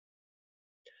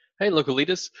Hey, local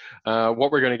leaders.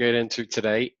 What we're going to get into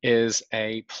today is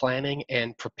a planning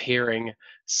and preparing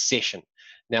session.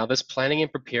 Now, this planning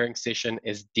and preparing session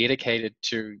is dedicated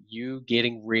to you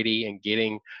getting ready and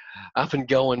getting up and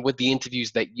going with the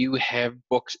interviews that you have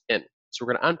booked in. So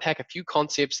we're going to unpack a few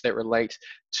concepts that relate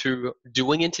to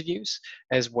doing interviews,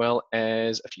 as well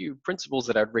as a few principles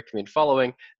that I'd recommend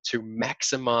following to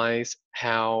maximize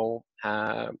how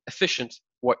efficient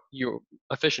what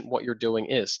you're doing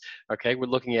is. Okay, we're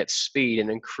looking at speed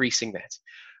and increasing that.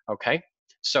 Okay,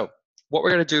 so what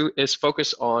we're going to do is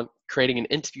focus on creating an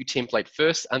interview template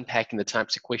first, unpacking the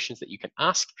types of questions that you can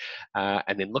ask,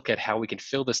 and then look at how we can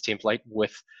fill this template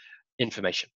with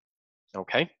information.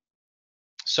 Okay,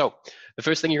 so the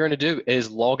first thing you're going to do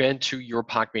is log into your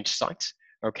Parkbench site.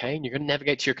 Okay, and you're going to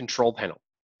navigate to your control panel.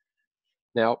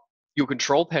 Now, your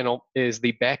control panel is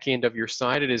the back end of your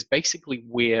site. It is basically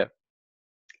where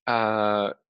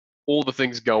all the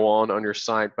things go on your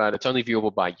site, but it's only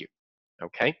viewable by you.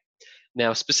 Okay.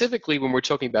 Now, specifically, when we're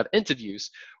talking about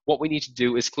interviews, what we need to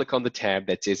do is click on the tab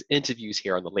that says Interviews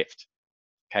here on the left.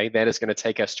 Okay, that is going to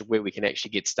take us to where we can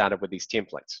actually get started with these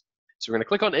templates. So we're going to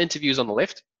click on Interviews on the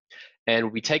left, and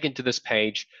we'll be taken to this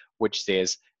page which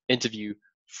says Interview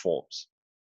Forms.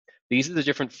 These are the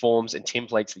different forms and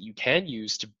templates that you can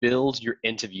use to build your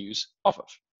interviews off of.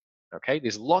 Okay,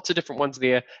 there's lots of different ones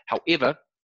there. However,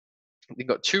 you've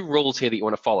got two rules here that you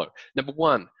want to follow. Number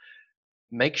one,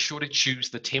 make sure to choose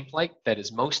the template that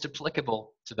is most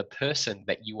applicable to the person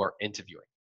that you are interviewing.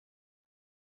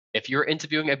 If you're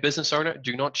interviewing a business owner,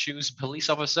 do not choose police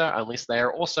officer unless they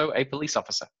are also a police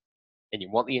officer, and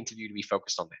you want the interview to be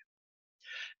focused on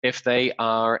that. If they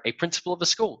are a principal of a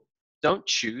school, don't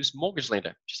choose mortgage lender.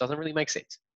 It just doesn't really make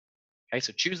sense. Okay,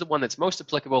 so choose the one that's most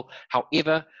applicable.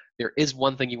 However, there is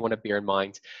one thing you want to bear in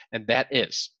mind, and that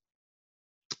is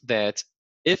that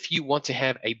if you want to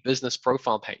have a business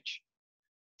profile page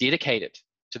dedicated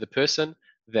to the person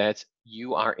that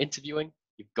you are interviewing,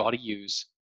 you've got to use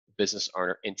the business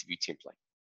owner interview template.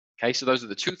 Okay, so those are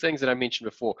the two things that I mentioned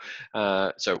before.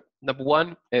 So number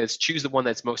one is choose the one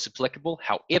that's most applicable.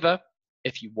 However,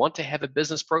 if you want to have a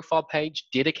business profile page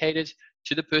dedicated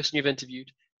to the person you've interviewed,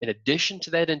 in addition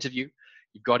to that interview,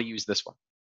 you've got to use this one,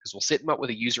 because we'll set them up with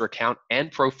a user account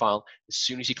and profile as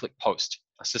soon as you click post.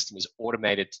 Our system is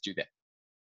automated to do that.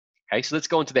 Okay, so let's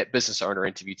go into that business owner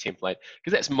interview template,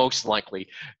 because that's most likely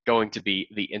going to be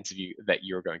the interview that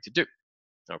you're going to do.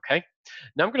 Okay,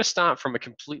 now I'm going to start from a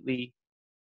completely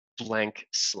blank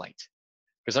slate,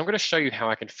 because I'm going to show you how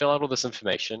I can fill out all this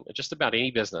information at just about any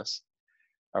business.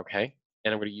 Okay,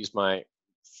 and I'm going to use my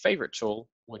favorite tool,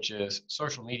 which is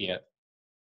social media,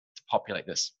 to populate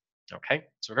this. Okay,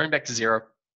 so we're going back to zero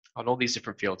on all these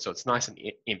different fields, so it's nice and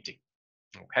empty.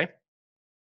 Okay,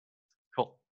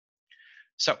 cool.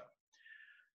 So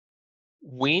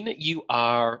when you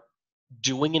are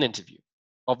doing an interview,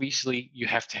 obviously you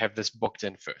have to have this booked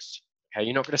in first. Okay,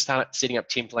 you're not going to start setting up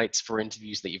templates for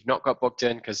interviews that you've not got booked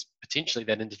in, because potentially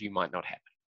that interview might not happen.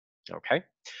 Okay,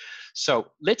 so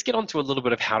let's get on to a little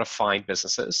bit of how to find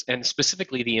businesses, and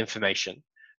specifically the information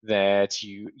that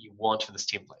you want for this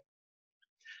template.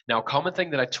 Now, a common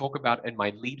thing that I talk about in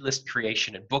my lead list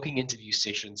creation and booking interview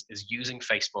sessions is using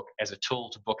Facebook as a tool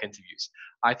to book interviews.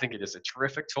 I think it is a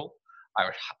terrific tool. I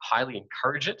would highly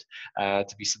encourage it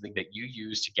to be something that you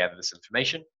use to gather this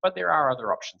information, but there are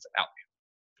other options out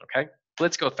there. Okay,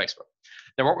 let's go with Facebook.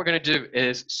 Now, what we're going to do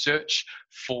is search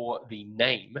for the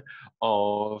name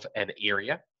of an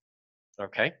area,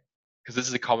 okay, because this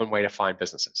is a common way to find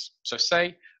businesses. So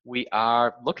say we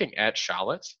are looking at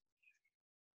Charlotte,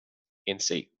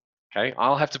 NC. Okay,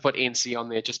 I'll have to put NC on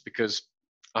there just because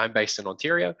I'm based in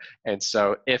Ontario, and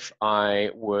so if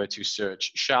I were to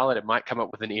search Charlotte, it might come up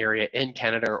with an area in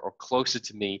Canada or closer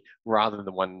to me rather than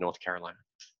the one in North Carolina.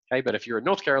 Okay, but if you're in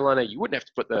North Carolina, you wouldn't have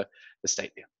to put the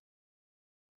state there.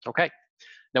 Okay,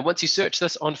 now once you search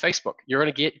this on Facebook, you're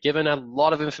going to get given a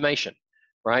lot of information,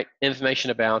 right?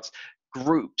 Information about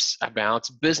groups, about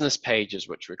business pages,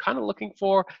 which we're kind of looking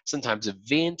for, sometimes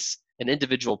events and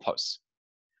individual posts.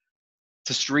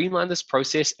 To streamline this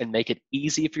process and make it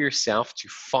easy for yourself to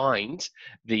find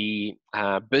the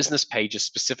business pages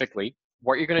specifically,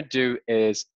 what you're going to do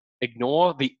is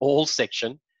ignore the all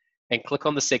section and click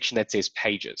on the section that says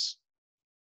pages.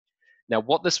 Now,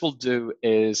 what this will do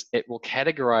is it will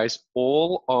categorize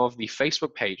all of the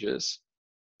Facebook pages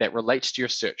that relates to your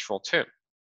search for term.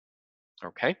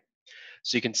 Okay,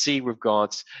 so you can see we've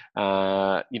got,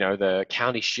 the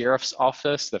county sheriff's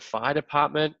office, the fire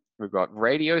department. We've got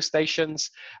radio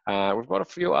stations. We've got a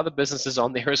few other businesses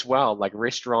on there as well, like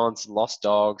restaurants, lost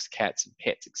dogs, cats, and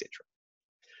pets, etc.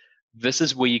 This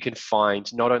is where you can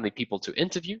find not only people to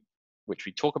interview, which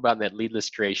we talk about in that lead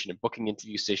list creation and booking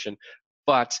interview session,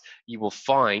 but you will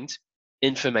find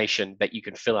information that you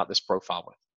can fill out this profile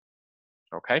with,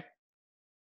 okay?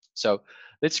 So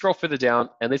let's scroll further down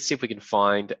and let's see if we can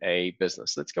find a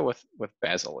business. Let's go with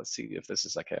Basil. Let's see if this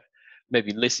is like a,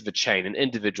 maybe less of a chain, an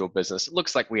individual business. It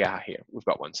looks like we are here. We've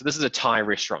got one. So this is a Thai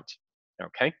restaurant,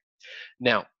 okay?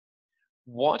 Now,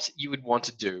 what you would want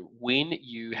to do when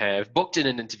you have booked in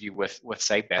an interview with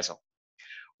say, Basil,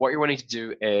 what you're wanting to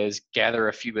do is gather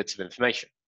a few bits of information.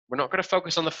 We're not going to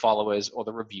focus on the followers or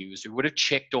the reviews. We would have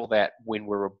checked all that when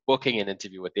we were booking an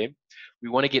interview with them. We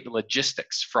want to get the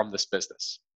logistics from this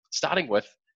business, starting with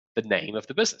the name of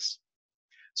the business.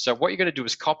 So what you're going to do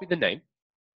is copy the name,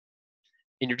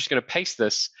 and you're just going to paste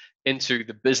this into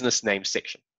the business name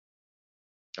section.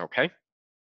 Okay,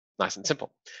 nice and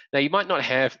simple. Now, you might not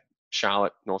have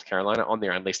Charlotte, North Carolina on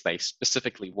there unless they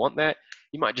specifically want that.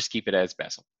 You might just keep it as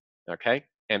Basil, okay?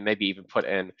 And maybe even put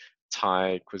in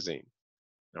Thai cuisine,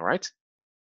 all right?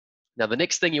 Now, the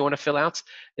next thing you want to fill out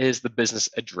is the business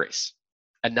address.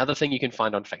 Another thing you can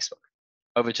find on Facebook.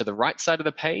 Over to the right side of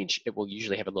the page, it will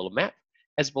usually have a little map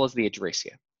as well as the address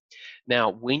here.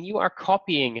 Now, when you are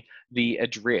copying the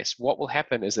address, what will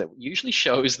happen is that it usually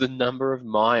shows the number of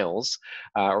miles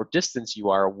or distance you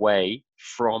are away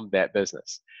from that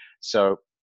business. So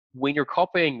when you're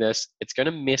copying this, it's going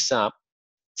to mess up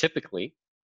typically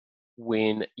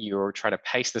when you're trying to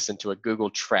paste this into a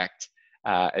Google tracked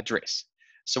address.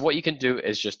 So what you can do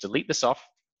is just delete this off,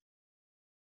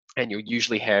 and you'll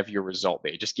usually have your result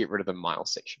there. Just get rid of the mile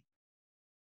section.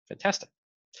 Fantastic.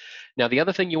 Now, the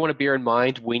other thing you want to bear in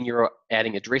mind when you're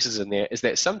adding addresses in there is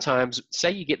that sometimes,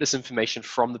 say you get this information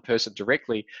from the person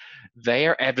directly, they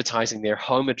are advertising their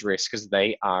home address because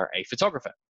they are a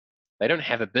photographer. They don't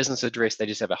have a business address, they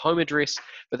just have a home address,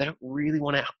 but they don't really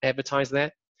want to advertise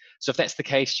that. So if that's the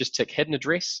case, just tick hidden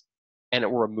address and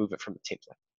it will remove it from the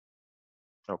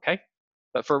template. Okay?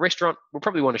 But for a restaurant, we'll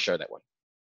probably want to show that one.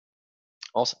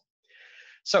 Awesome.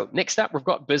 So next up, we've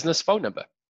got business phone number.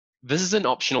 This is an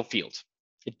optional field.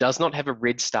 It does not have a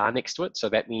red star next to it, so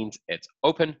that means it's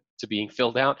open to being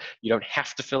filled out. You don't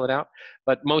have to fill it out,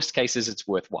 but most cases it's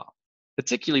worthwhile,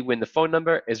 particularly when the phone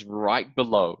number is right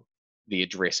below the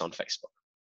address on Facebook.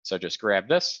 So just grab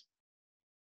this,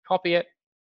 copy it,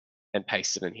 and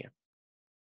paste it in here.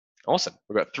 Awesome.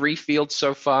 We've got 3 fields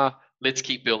so far. Let's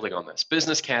keep building on this.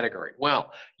 Business category.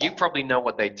 Well, you probably know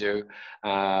what they do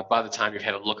by the time you've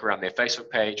had a look around their Facebook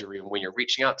page or even when you're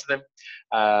reaching out to them.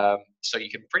 So you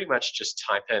can pretty much just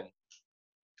type in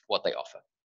what they offer.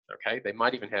 Okay, they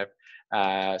might even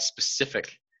have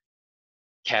specific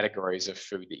categories of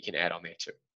food that you can add on there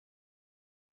too.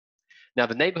 Now,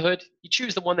 the neighborhood, you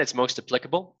choose the one that's most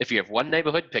applicable. If you have one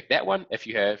neighborhood, pick that one. If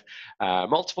you have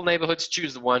multiple neighborhoods,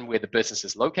 choose the one where the business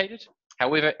is located.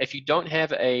 However, if you don't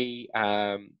have a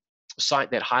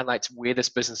site that highlights where this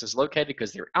business is located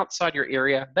because they're outside your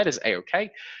area, that is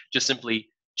A-okay. Just simply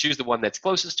choose the one that's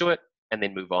closest to it and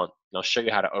then move on. And I'll show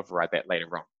you how to override that later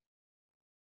on.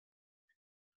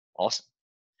 Awesome.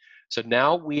 So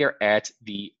now we are at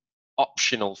the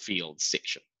optional fields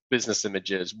section. Business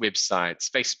images, websites,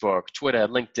 Facebook, Twitter,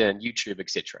 LinkedIn, YouTube,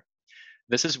 etc.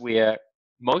 This is where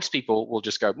most people will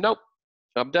just go, nope,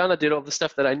 I'm done. I did all the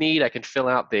stuff that I need. I can fill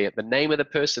out the name of the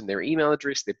person, their email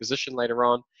address, their position later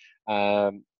on.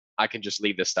 I can just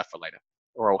leave this stuff for later,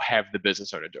 or I'll have the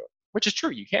business owner do it, which is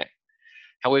true, you can.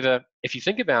 However, if you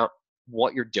think about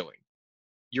what you're doing,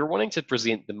 you're wanting to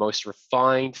present the most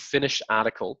refined, finished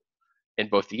article in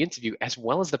both the interview as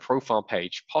well as the profile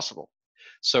page possible.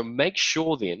 So make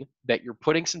sure then that you're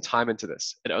putting some time into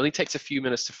this. It only takes a few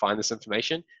minutes to find this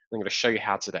information. I'm going to show you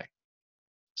how today.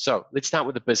 So let's start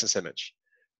with the business image.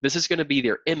 This is going to be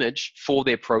their image for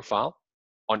their profile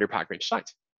on your Parkbench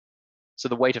site. So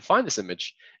the way to find this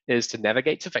image is to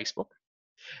navigate to Facebook.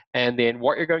 And then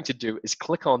what you're going to do is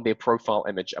click on their profile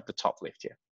image up the top left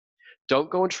here.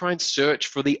 Don't go and try and search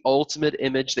for the ultimate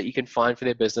image that you can find for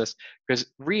their business, because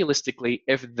realistically,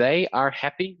 if they are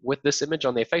happy with this image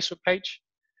on their Facebook page,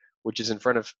 which is in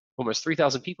front of almost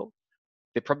 3,000 people,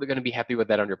 they're probably going to be happy with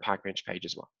that on your Parkbench page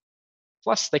as well.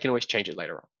 Plus, they can always change it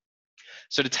later on.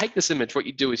 So to take this image, what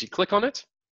you do is you click on it,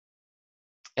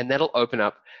 and that'll open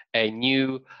up a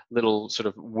new little sort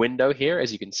of window here,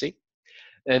 as you can see.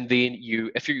 And then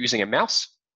if you're using a mouse,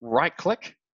 right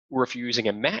click, or if you're using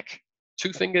a Mac,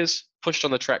 2 fingers pushed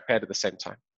on the trackpad at the same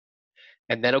time.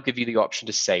 And that'll give you the option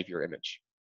to save your image.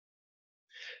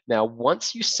 Now,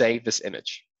 once you save this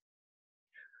image,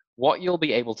 what you'll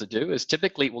be able to do is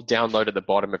typically it will download at the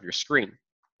bottom of your screen.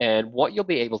 And what you'll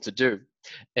be able to do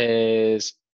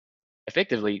is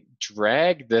effectively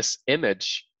drag this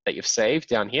image that you've saved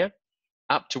down here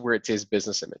up to where it says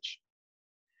business image.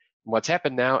 What's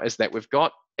happened now is that we've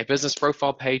got a business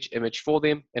profile page image for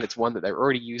them, and it's one that they're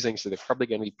already using, so they're probably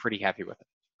going to be pretty happy with it.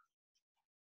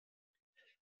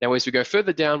 Now, as we go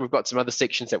further down, we've got some other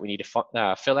sections that we need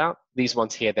to fill out. These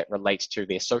ones here that relate to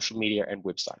their social media and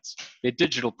websites, their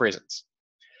digital presence.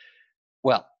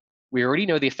 Well, we already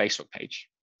know their Facebook page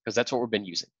because that's what we've been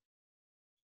using.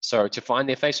 So to find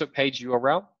their Facebook page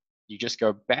URL, you just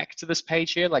go back to this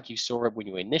page here like you saw it when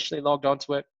you initially logged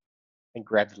onto it and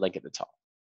grab the link at the top.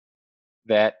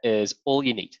 That is all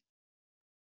you need.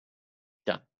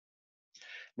 Done.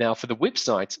 Now for the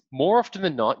website, more often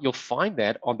than not, you'll find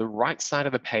that on the right side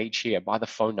of the page here by the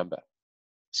phone number.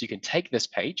 So you can take this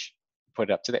page, put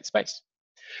it up to that space.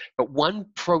 But one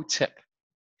pro tip,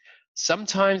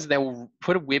 sometimes they will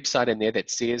put a website in there that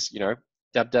says,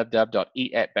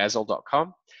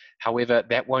 www.eatatbasil.com. However,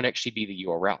 that won't actually be the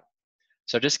URL.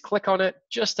 So just click on it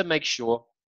just to make sure,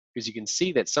 because you can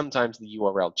see that sometimes the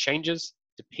URL changes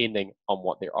depending on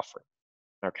what they're offering,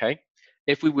 okay?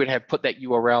 If we would have put that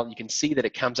URL, you can see that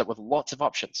it comes up with lots of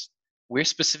options. We're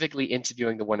specifically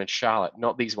interviewing the one in Charlotte,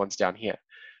 not these ones down here.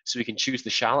 So we can choose the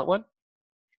Charlotte one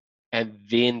and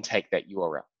then take that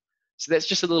URL. So that's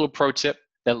just a little pro tip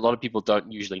that a lot of people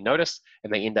don't usually notice,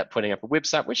 and they end up putting up a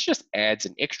website which just adds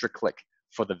an extra click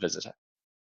for the visitor.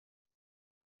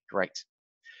 Great.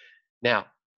 Now,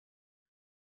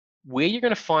 where you're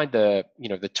going to find the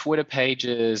Twitter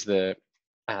pages, the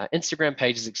Instagram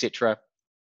pages, etc.,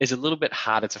 is a little bit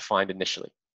harder to find initially.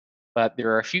 But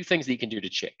there are a few things that you can do to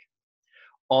check.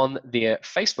 On their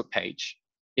Facebook page,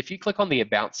 if you click on the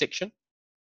About section,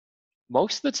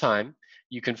 most of the time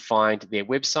you can find their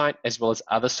website as well as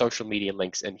other social media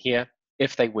links in here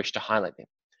if they wish to highlight them.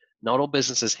 Not all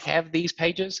businesses have these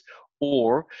pages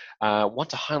or want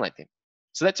to highlight them.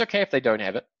 So that's okay if they don't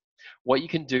have it. What you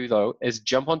can do though is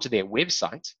jump onto their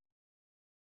website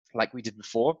like we did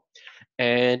before,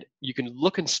 and you can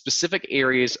look in specific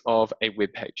areas of a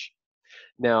web page.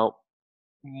 Now,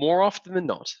 more often than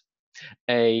not,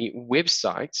 a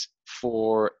website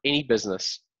for any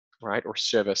business, right, or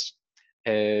service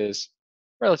is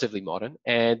relatively modern,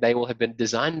 and they will have been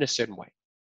designed in a certain way.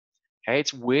 Okay,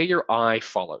 it's where your eye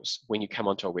follows when you come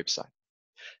onto a website.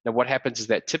 Now, what happens is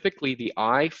that typically the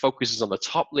eye focuses on the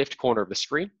top left corner of the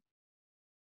screen,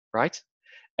 right?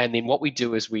 And then what we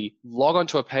do is we log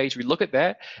onto a page, we look at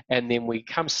that, and then we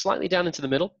come slightly down into the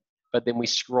middle, but then we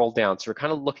scroll down. So we're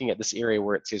kind of looking at this area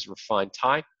where it says refined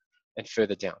Thai and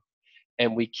further down.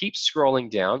 And we keep scrolling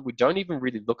down. We don't even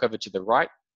really look over to the right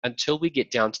until we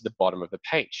get down to the bottom of the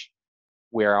page,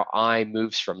 where our eye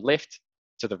moves from left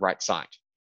to the right side.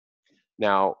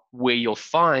 Now, where you'll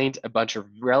find a bunch of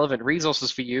relevant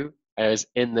resources for you is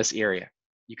in this area.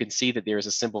 You can see that there is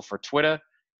a symbol for Twitter,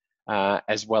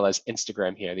 as well as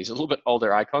Instagram here. These are a little bit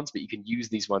older icons, but you can use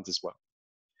these ones as well.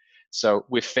 So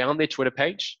we've found their Twitter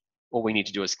page. All we need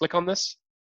to do is click on this,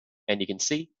 and you can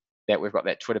see that we've got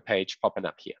that Twitter page popping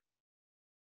up here.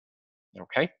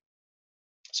 Okay,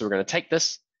 so we're going to take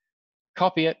this,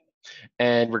 copy it,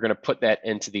 and we're going to put that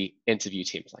into the interview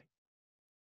template.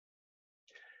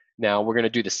 Now we're going to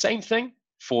do the same thing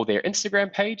for their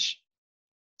Instagram page.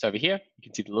 It's over here. You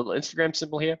can see the little Instagram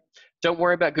symbol here. Don't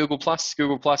worry about Google+.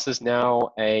 Google+ is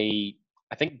now I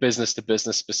think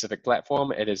business-to-business specific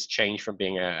platform. It has changed from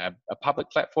being a public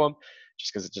platform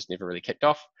just because it just never really kicked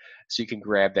off. So you can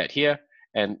grab that here,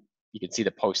 and you can see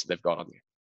the post that they've got on there.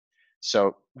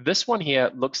 So this one here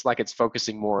looks like it's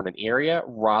focusing more on an area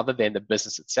rather than the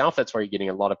business itself. That's why you're getting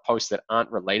a lot of posts that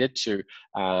aren't related to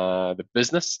the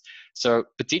business. So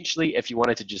potentially, if you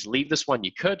wanted to just leave this one,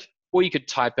 you could, or you could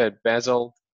type in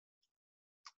Basil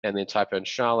and then type in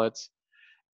Charlotte,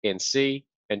 NC,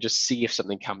 and just see if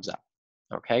something comes up,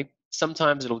 okay?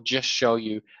 Sometimes it'll just show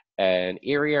you an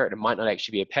area, and it might not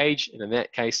actually be a page, and in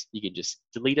that case, you can just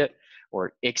delete it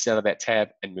or X out of that tab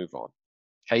and move on,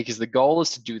 okay? Because the goal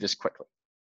is to do this quickly,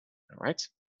 all right?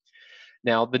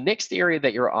 Now, the next area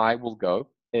that your eye will go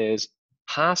is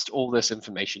past all this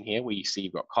information here, where you see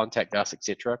you've got contact us,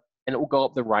 etc., and it will go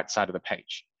up the right side of the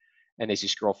page. And as you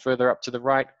scroll further up to the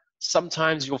right,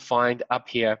 sometimes you'll find up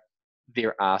here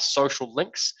there are social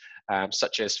links,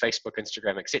 such as Facebook,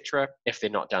 Instagram, etc., if they're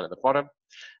not down at the bottom.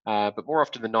 But more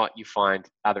often than not, you find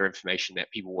other information that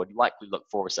people would likely look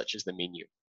for, such as the menu.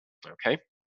 Okay.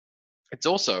 It's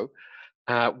also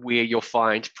where you'll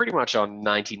find pretty much on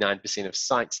 99% of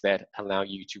sites that allow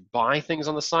you to buy things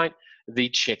on the site, the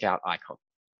checkout icon.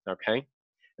 Okay.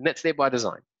 And that's there by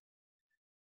design.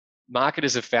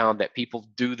 Marketers have found that people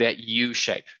do that U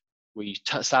shape, where you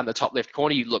start in the top left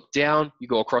corner, you look down, you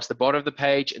go across the bottom of the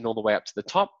page and all the way up to the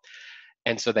top.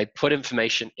 And so they put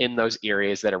information in those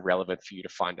areas that are relevant for you to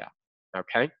find out,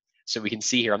 okay? So we can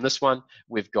see here on this one,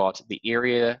 we've got the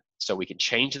area, so we can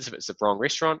change this if it's the wrong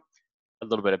restaurant, a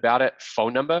little bit about it,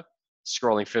 phone number,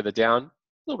 scrolling further down, a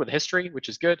little bit of history, which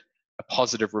is good, a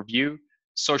positive review,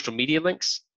 social media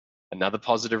links, another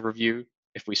positive review.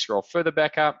 If we scroll further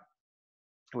back up,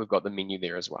 we've got the menu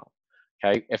there as well.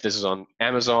 Okay, if this is on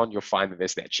Amazon, you'll find that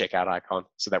there's that checkout icon,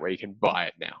 so that way you can buy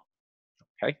it now.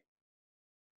 Okay,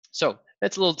 so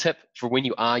that's a little tip for when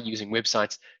you are using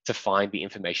websites to find the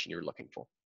information you're looking for.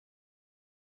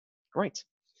 Great.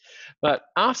 But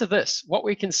after this, what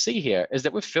we can see here is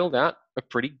that we've filled out a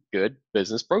pretty good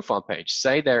business profile page.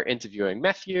 Say they're interviewing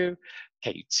Matthew,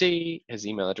 KUT, his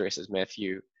email address is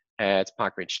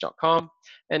matthew@parkbench.com,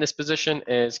 and his position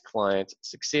is Client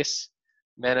Success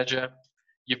Manager.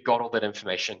 You've got all that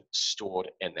information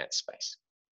stored in that space.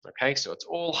 Okay, so it's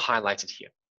all highlighted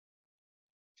here.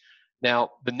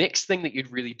 Now, the next thing that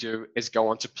you'd really do is go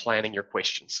on to planning your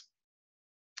questions.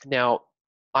 Now,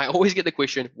 I always get the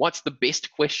question, what's the best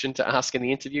question to ask in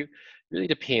the interview? It really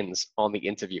depends on the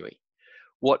interviewee.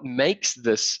 What makes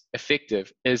this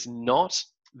effective is not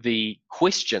the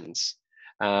questions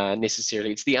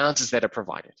necessarily, it's the answers that are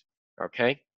provided,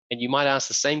 okay? And you might ask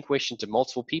the same question to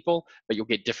multiple people, but you'll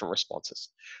get different responses,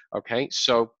 okay?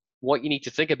 So what you need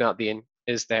to think about then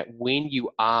is that when you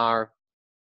are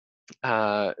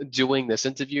doing this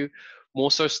interview, more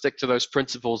so stick to those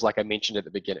principles like I mentioned at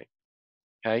the beginning,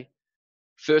 okay?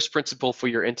 First principle for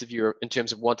your interviewer in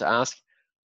terms of what to ask,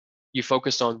 you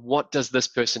focus on what does this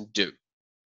person do?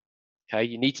 Okay,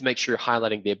 you need to make sure you're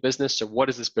highlighting their business. So what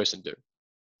does this person do?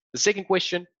 The second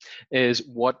question is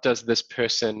what does this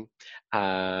person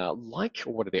like,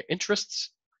 or what are their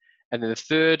interests? And then the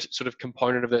third sort of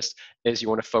component of this is you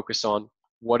want to focus on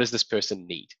what does this person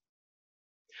need?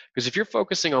 Because if you're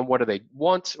focusing on what do they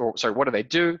want, or sorry, what do they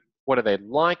do, what do they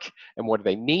like, and what do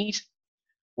they need,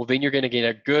 well, then you're going to get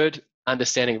a good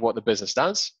understanding of what the business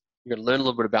does. You're going to learn a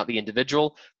little bit about the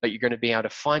individual, but you're going to be able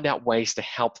to find out ways to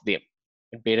help them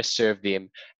and better serve them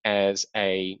as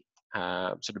a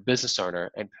sort of business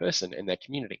owner and person in their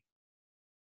community.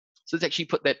 So let's actually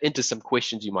put that into some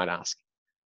questions you might ask.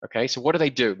 Okay, so what do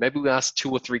they do? Maybe we ask 2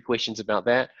 or 3 questions about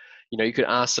that. You know, you could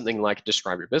ask something like,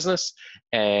 describe your business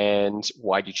and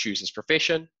why do you choose this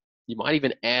profession? You might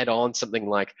even add on something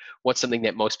like, what's something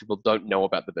that most people don't know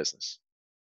about the business?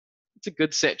 It's a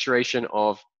good saturation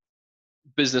of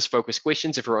business-focused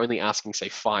questions if we're only asking, say,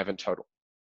 5 in total.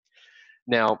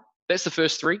 Now, that's the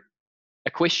first 3.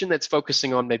 A question that's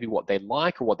focusing on maybe what they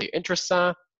like or what their interests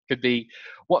are could be,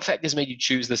 what factors made you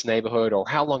choose this neighborhood, or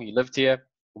how long you lived here,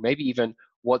 or maybe even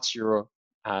what's your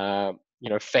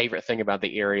favorite thing about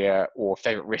the area or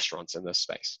favorite restaurants in this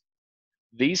space.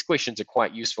 These questions are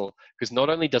quite useful because not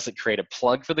only does it create a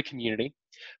plug for the community,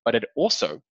 but it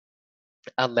also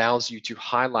allows you to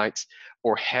highlight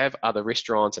or have other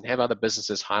restaurants and have other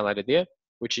businesses highlighted there,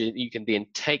 which you can then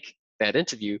take that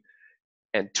interview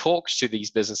and talk to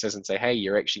these businesses and say, hey,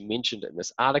 you're actually mentioned in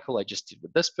this article I just did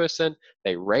with this person.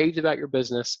 They raved about your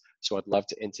business, so I'd love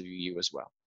to interview you as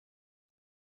well.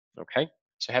 Okay,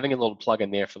 so having a little plug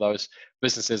in there for those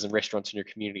businesses and restaurants in your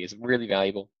community is really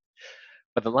valuable.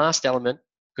 But the last element,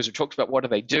 because we talked about what do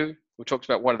they do, we talked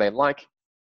about what do they like,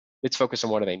 let's focus on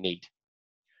what do they need.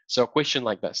 So a question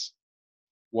like this,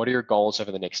 what are your goals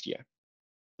over the next year?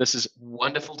 This is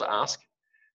wonderful to ask,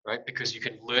 right? Because you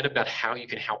can learn about how you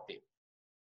can help them.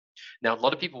 Now, a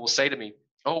lot of people will say to me,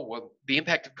 oh, well, the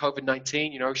impact of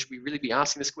COVID-19, should we really be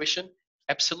asking this question?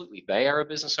 Absolutely. They are a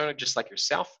business owner just like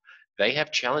yourself. They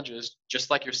have challenges just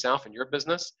like yourself in your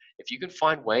business. If you can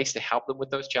find ways to help them with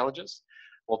those challenges,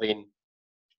 well, then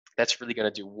that's really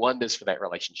going to do wonders for that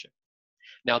relationship.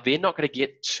 Now, they're not going to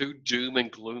get too doom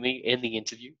and gloomy in the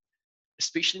interview,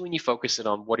 especially when you focus it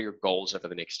on what are your goals over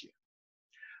the next year.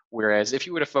 Whereas if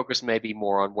you were to focus maybe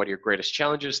more on what are your greatest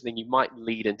challenges, then you might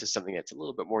lead into something that's a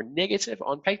little bit more negative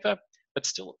on paper, but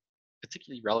still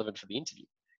particularly relevant for the interview.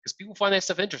 Because people find that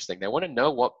stuff interesting. They want to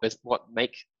know what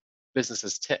make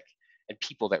businesses tick and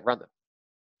people that run them.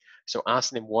 So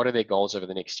ask them, what are their goals over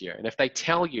the next year? And if they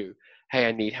tell you, hey,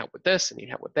 I need help with this, I need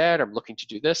help with that, I'm looking to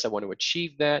do this, I want to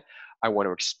achieve that, I want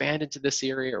to expand into this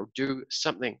area or do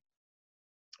something,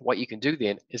 what you can do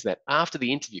then is that after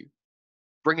the interview,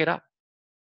 bring it up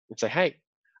and say, hey,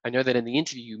 I know that in the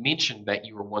interview you mentioned that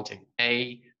you were wanting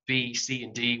A, B, C,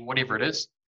 and D, whatever it is.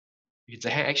 You can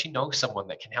say, hey, I actually know someone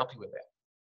that can help you with that.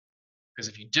 Because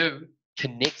if you do,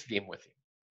 connect them with him.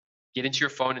 Get into your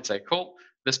phone and say, cool,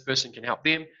 this person can help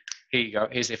them. Here you go,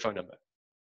 here's their phone number.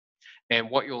 And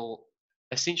what you'll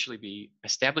essentially be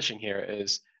establishing here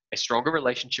is a stronger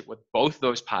relationship with both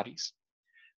those parties,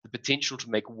 the potential to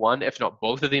make one, if not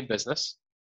both of them business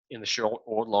in the short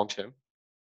or long term,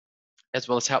 as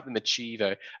well as help them achieve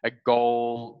a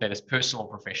goal that is personal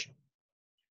and professional.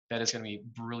 That is going to be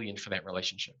brilliant for that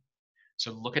relationship.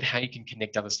 So look at how you can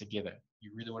connect others together.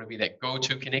 You really want to be that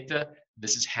go-to connector.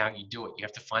 This is how you do it. You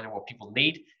have to find out what people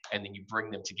need, and then you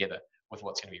bring them together with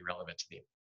what's going to be relevant to them.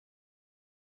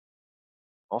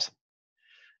 Awesome.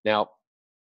 Now,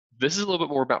 this is a little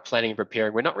bit more about planning and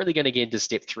preparing. We're not really going to get into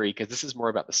step 3 because this is more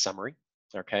about the summary,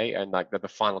 okay, and like the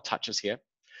final touches here.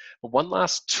 But one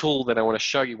last tool that I want to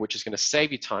show you, which is going to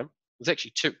save you time, there's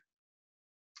actually 2,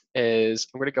 is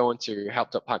I'm going to go into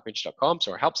help.parkbench.com,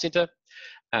 so our help center,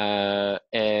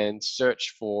 and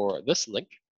search for this link,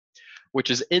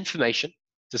 which is information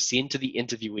to send to the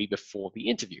interviewee before the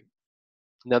interview.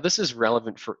 Now, this is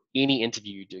relevant for any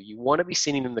interview you do. You want to be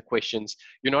sending them the questions.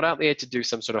 You're not out there to do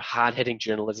some sort of hard-hitting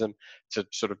journalism to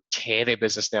sort of tear their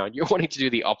business down. You're wanting to do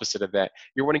the opposite of that.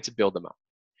 You're wanting to build them up.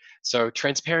 So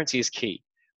transparency is key,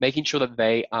 making sure that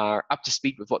they are up to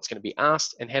speed with what's going to be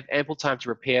asked and have ample time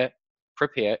to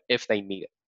prepare if they need it.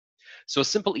 So a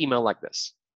simple email like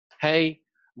this: hey,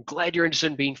 I'm glad you're interested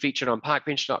in being featured on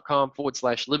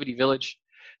parkbench.com/Liberty Village.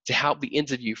 To help the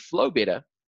interview flow better,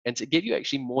 and to give you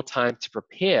actually more time to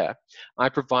prepare, I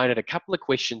provided a couple of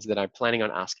questions that I'm planning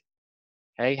on asking.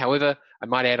 Okay, however, I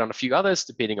might add on a few others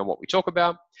depending on what we talk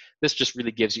about. This just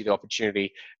really gives you the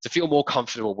opportunity to feel more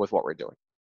comfortable with what we're doing.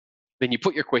 Then you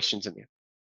put your questions in there.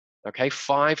 Okay,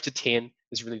 5 to 10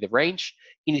 is really the range.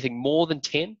 Anything more than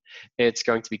 10, it's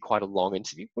going to be quite a long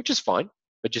interview, which is fine,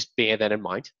 but just bear that in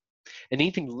mind. And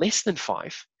anything less than 5,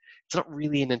 it's not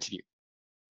really an interview.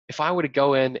 If I were to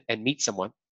go in and meet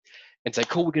someone and say,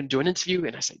 cool, we're going to do an interview,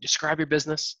 and I say, describe your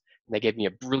business, and they gave me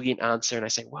a brilliant answer, and I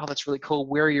say, wow, that's really cool.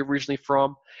 Where are you originally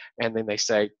from? And then they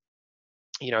say,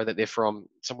 you know, that they're from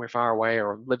somewhere far away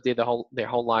or lived there their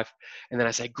whole life. And then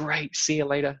I say, great, see you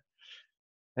later.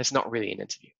 That's not really an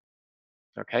interview.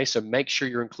 Okay, so make sure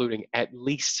you're including at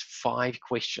least 5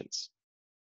 questions.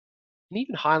 And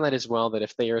even highlight as well that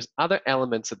if there's other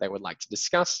elements that they would like to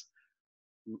discuss,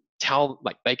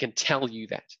 they can tell you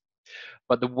that.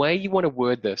 But the way you want to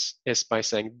word this is by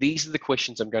saying, these are the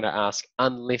questions I'm going to ask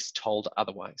unless told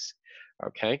otherwise,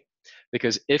 okay?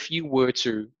 Because if you were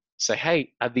to say,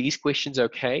 hey, are these questions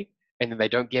okay? And then they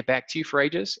don't get back to you for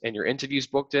ages, and your interview's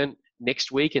booked in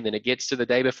next week, and then it gets to the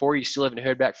day before, you still haven't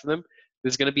heard back from them,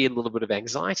 there's going to be a little bit of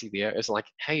anxiety there. It's like,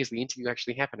 hey, is the interview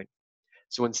actually happening?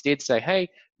 So instead say, hey,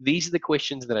 these are the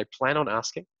questions that I plan on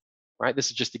asking. Right?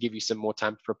 This is just to give you some more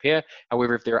time to prepare.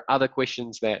 However, if there are other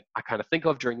questions that I kind of think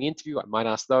of during the interview, I might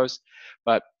ask those.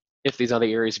 But if there's other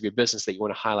areas of your business that you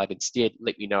want to highlight instead,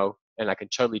 let me know, and I can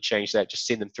totally change that. Just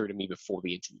send them through to me before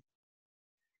the interview.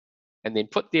 And then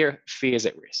put their fears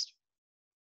at rest.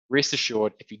 Rest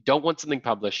assured, if you don't want something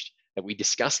published that we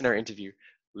discuss in our interview,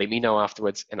 let me know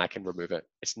afterwards and I can remove it.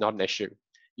 It's not an issue.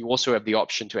 You also have the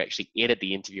option to actually edit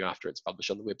the interview after it's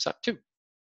published on the website too.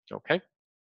 Okay?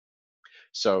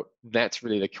 So that's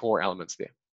really the core elements there.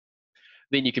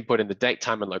 Then you can put in the date,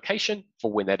 time, and location for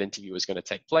when that interview is going to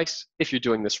take place. If you're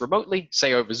doing this remotely,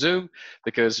 say over Zoom,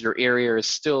 because your area is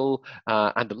still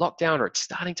under lockdown or it's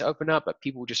starting to open up, but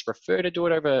people just prefer to do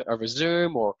it over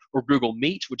Zoom or Google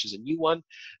Meet, which is a new one,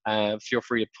 feel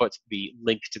free to put the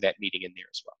link to that meeting in there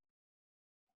as well.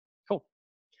 Cool.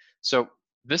 So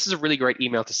this is a really great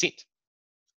email to send.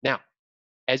 Now,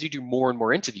 as you do more and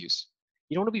more interviews,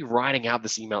 you don't want to be writing out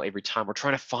this email every time or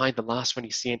trying to find the last one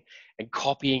you sent and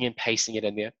copying and pasting it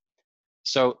in there.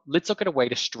 So let's look at a way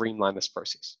to streamline this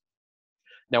process.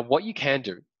 Now, what you can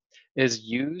do is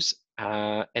use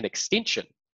an extension,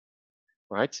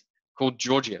 right, called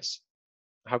Georgius.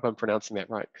 I hope I'm pronouncing that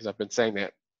right because I've been saying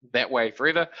that way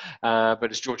forever, but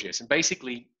it's Georgius. And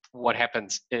basically what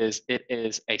happens is it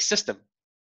is a system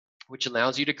which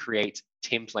allows you to create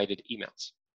templated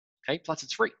emails, okay, plus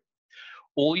it's free.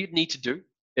 All you'd need to do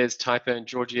is type in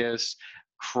Georgia's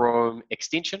Chrome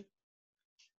extension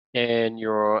in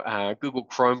your Google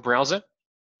Chrome browser,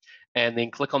 and then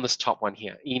click on this top one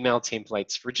here, Email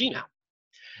Templates for Gmail.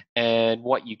 And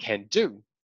what you can do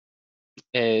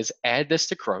is add this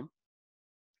to Chrome,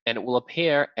 and it will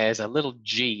appear as a little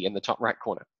G in the top right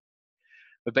corner.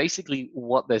 But basically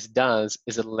what this does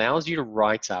is it allows you to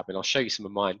write up, and I'll show you some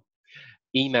of mine,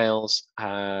 emails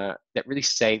that really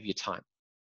save your time.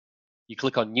 You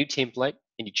click on New Template,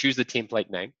 and you choose the template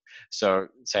name. So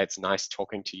say it's nice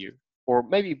talking to you, or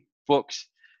maybe booked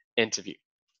interview,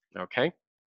 okay?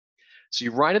 So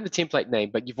you write in the template name,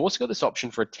 but you've also got this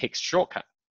option for a text shortcut.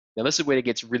 Now this is where it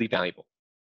gets really valuable.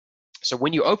 So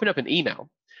when you open up an email,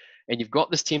 and you've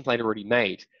got this template already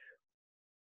made,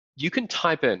 you can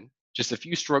type in just a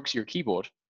few strokes of your keyboard,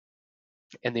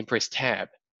 and then press Tab,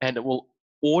 and it will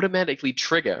automatically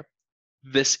trigger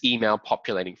this email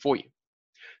populating for you.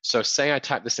 So say I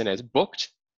type this in as booked.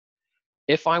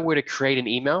 If I were to create an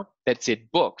email that said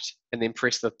booked and then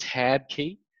press the tab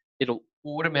key, it'll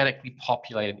automatically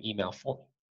populate an email for me.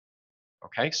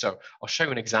 Okay, so I'll show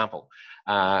you an example.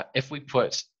 If we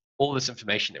put all this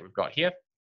information that we've got here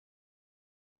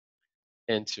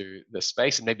into the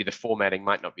space, and maybe the formatting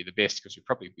might not be the best because we'd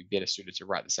probably be better suited to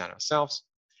write this out ourselves.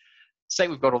 Say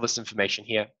we've got all this information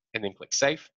here and then click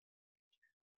save.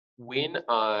 When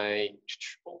I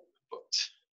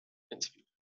booked interview,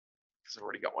 because I've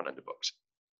already got one under booked.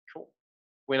 Cool.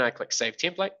 When I click save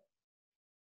template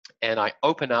and I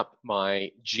open up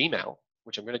my Gmail,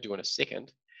 which I'm going to do in a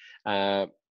second,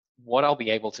 what I'll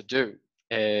be able to do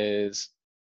is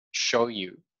show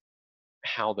you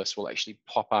how this will actually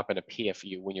pop up and appear for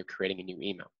you when you're creating a new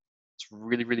email. It's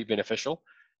really, really beneficial.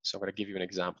 So I'm going to give you an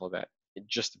example of that in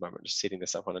just a moment, just setting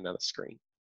this up on another screen.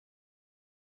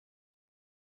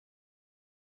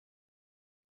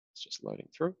 It's just loading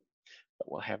through,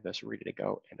 but we'll have this ready to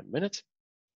go in a minute.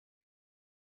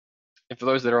 And for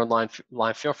those that are online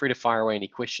live, feel free to fire away any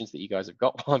questions that you guys have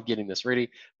got while I'm getting this ready.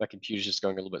 My computer's just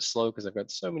going a little bit slow because I've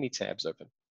got so many tabs open.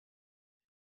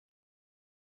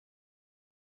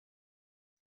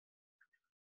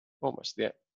 Almost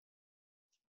there.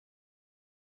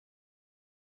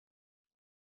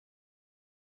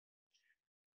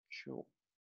 Cool.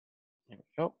 There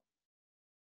we go.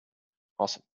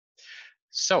 Awesome.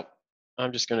 So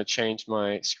I'm just going to change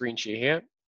my screen share here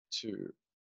to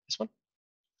this one.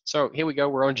 So here we go.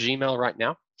 We're on Gmail right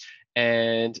now.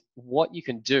 And what you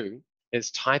can do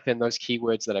is type in those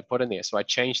keywords that I put in there. So I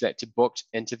changed that to booked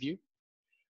interview.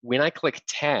 When I click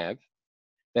tab,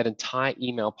 that entire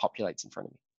email populates in front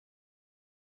of me.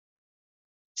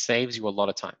 Saves you a lot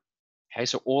of time. Okay,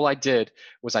 so all I did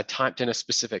was I typed in a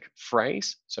specific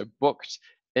phrase. So booked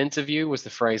interview was the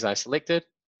phrase I selected,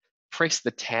 press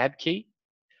the tab key,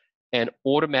 and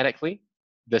automatically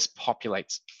this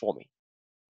populates for me.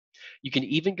 You can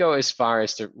even go as far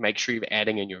as to make sure you're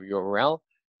adding in your URL,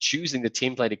 choosing the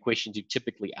templated questions you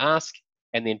typically ask,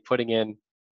 and then putting in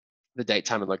the date,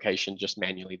 time, and location just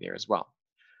manually there as well.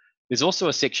 There's also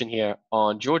a section here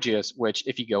on Georgia's, which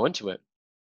if you go into it,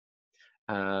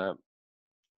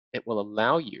 it will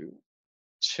allow you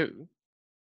to,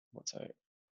 once I open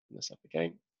this up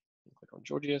again, click on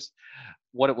Georgia's,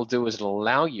 what it will do is it'll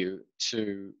allow you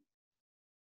to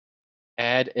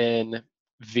add in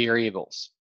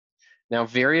variables. Now,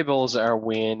 variables are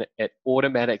when it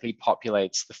automatically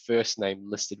populates the first name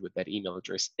listed with that email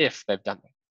address if they've done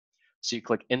that. So you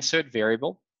click Insert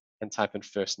Variable and type in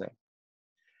first name.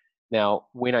 Now,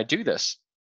 when I do this,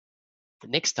 the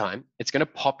next time, it's going to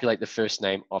populate the first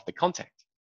name of the contact.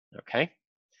 Okay?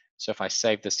 So if I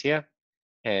save this here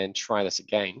and try this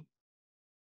again,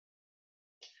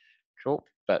 cool.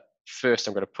 But first,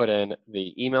 I'm going to put in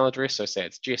the email address. So say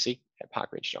it's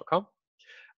jesse@parkbench.com.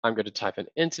 I'm going to type in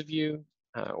interview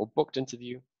or booked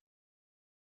interview.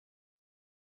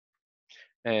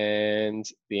 And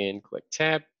then click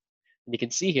tab. And you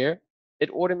can see here, it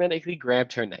automatically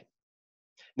grabbed her name.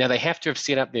 Now they have to have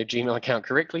set up their Gmail account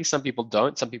correctly. Some people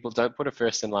don't. Some people don't put a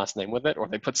first and last name with it, or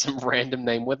they put some random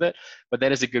name with it. But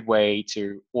that is a good way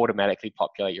to automatically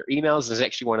populate your emails. This is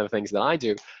actually one of the things that I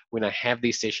do when I have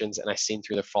these sessions and I send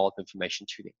through the follow-up information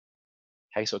to them.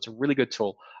 Okay, so it's a really good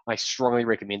tool. I strongly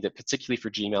recommend it, particularly for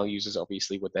Gmail users,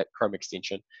 obviously with that Chrome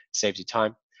extension, saves you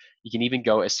time. You can even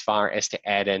go as far as to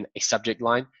add in a subject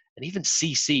line and even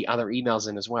CC other emails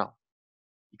in as well.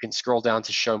 You can scroll down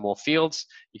to show more fields.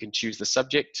 You can choose the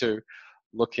subject to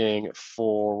looking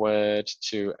forward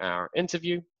to our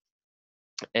interview.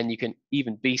 And you can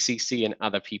even BCC and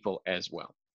other people as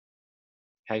well.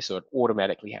 Okay, so it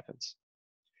automatically happens.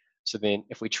 So then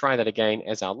if we try that again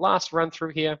as our last run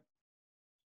through here,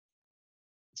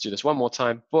 let's do this one more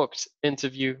time, booked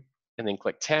interview, and then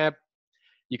click tab.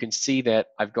 You can see that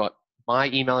I've got my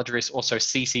email address also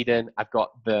CC'd in, I've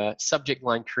got the subject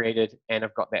line created, and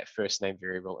I've got that first name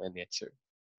variable in there too.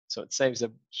 So it saves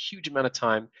a huge amount of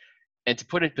time. And to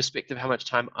put in perspective how much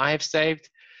time I have saved,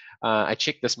 I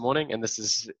checked this morning, and this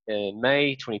is in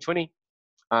May 2020.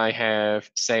 I have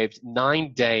saved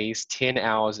 9 days, 10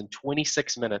 hours, and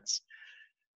 26 minutes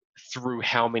through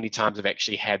how many times I've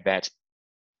actually had that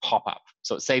pop up.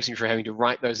 So it saves me from having to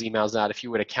write those emails out. If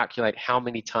you were to calculate how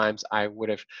many times I would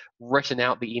have written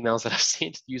out the emails that I've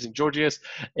sent using Georgia's,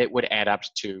 it would add up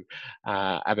to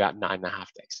about 9.5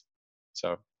 days.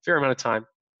 So fair amount of time.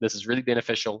 This is really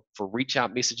beneficial for reach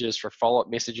out messages, for follow-up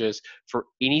messages, for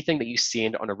anything that you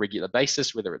send on a regular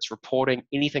basis, whether it's reporting,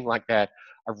 anything like that.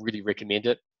 I really recommend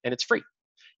it, and it's free.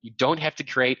 You don't have to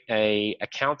create an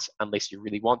account unless you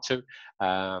really want to,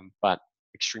 but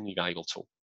extremely valuable tool.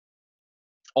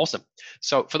 Awesome.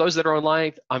 So for those that are on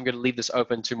live, I'm going to leave this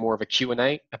open to more of a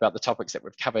Q&A about the topics that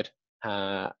we've covered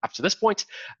up to this point.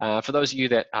 For those of you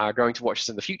that are going to watch this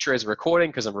in the future as a recording,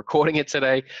 because I'm recording it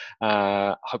today,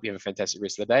 I hope you have a fantastic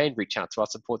rest of the day and reach out to our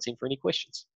support team for any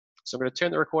questions. So I'm going to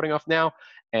turn the recording off now.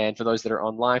 And for those that are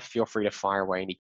on live, feel free to fire away any